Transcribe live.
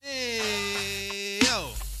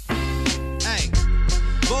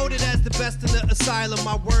as the best in the asylum.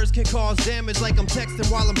 My words can cause damage like I'm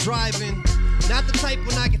texting while I'm driving. Not the type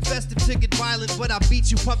when I get festive to get violent, but I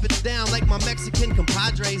beat you puppets down like my Mexican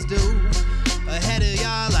compadres do. Ahead of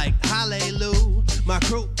y'all like hallelujah. My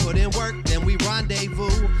crew put in work, then we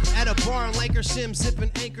rendezvous at a bar in Lancashire,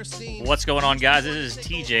 sipping Anchor Steam. What's going on, guys? This is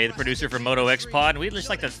TJ, the producer for Moto X Pod. We'd just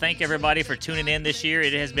like to thank everybody for tuning in this year.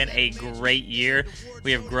 It has been a great year.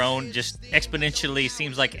 We have grown just exponentially,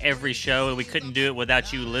 seems like every show, and we couldn't do it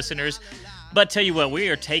without you listeners. But tell you what, we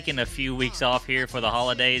are taking a few weeks off here for the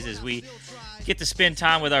holidays as we get to spend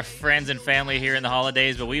time with our friends and family here in the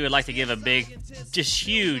holidays. But we would like to give a big, just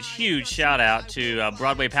huge shout out to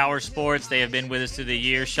Broadway Power Sports. They have been with us through the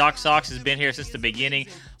year. Shock Socks has been here since the beginning.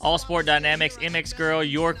 All Sport Dynamics, MX Girl,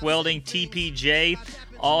 York Welding, TPJ,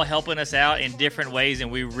 all helping us out in different ways,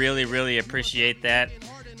 and we really appreciate that.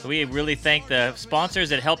 So we really thank the sponsors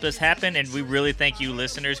that helped us happen, and we really thank you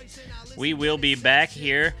listeners. We will be back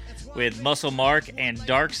here with Muscle Mark and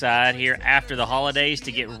Dark Side here after the holidays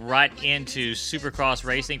to get right into Supercross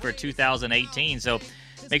racing for 2018. So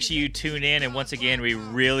make sure you tune in, and once again, we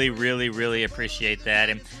really appreciate that.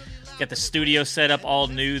 And got the studio set up all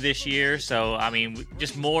new this year, so I mean,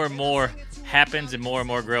 just more and more happens and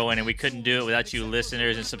more growing, and we couldn't do it without you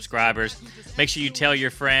listeners and subscribers. Make sure you tell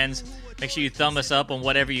your friends. Make sure you thumb us up on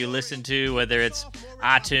whatever you listen to, whether it's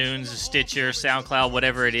iTunes, Stitcher, SoundCloud,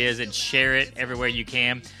 whatever it is, and share it everywhere you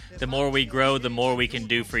can. The more we grow, the more we can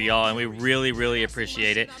do for y'all, and we really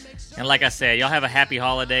appreciate it. And like I said, y'all have a happy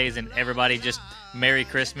holidays, and everybody just Merry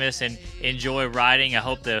Christmas and enjoy riding. I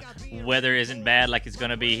hope the weather isn't bad like it's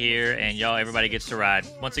going to be here, and everybody gets to ride.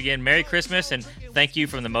 Once again, Merry Christmas, and thank you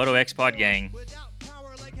from the Moto X Pod gang.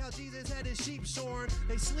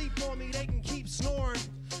 They sleep on me, they can keep snoring.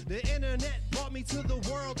 The internet brought me to the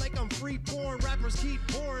world like I'm free porn. Rappers keep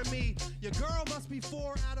boring me. Your girl must be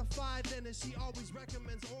 4 out of 5, then and she always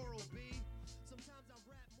recommends Oral-B.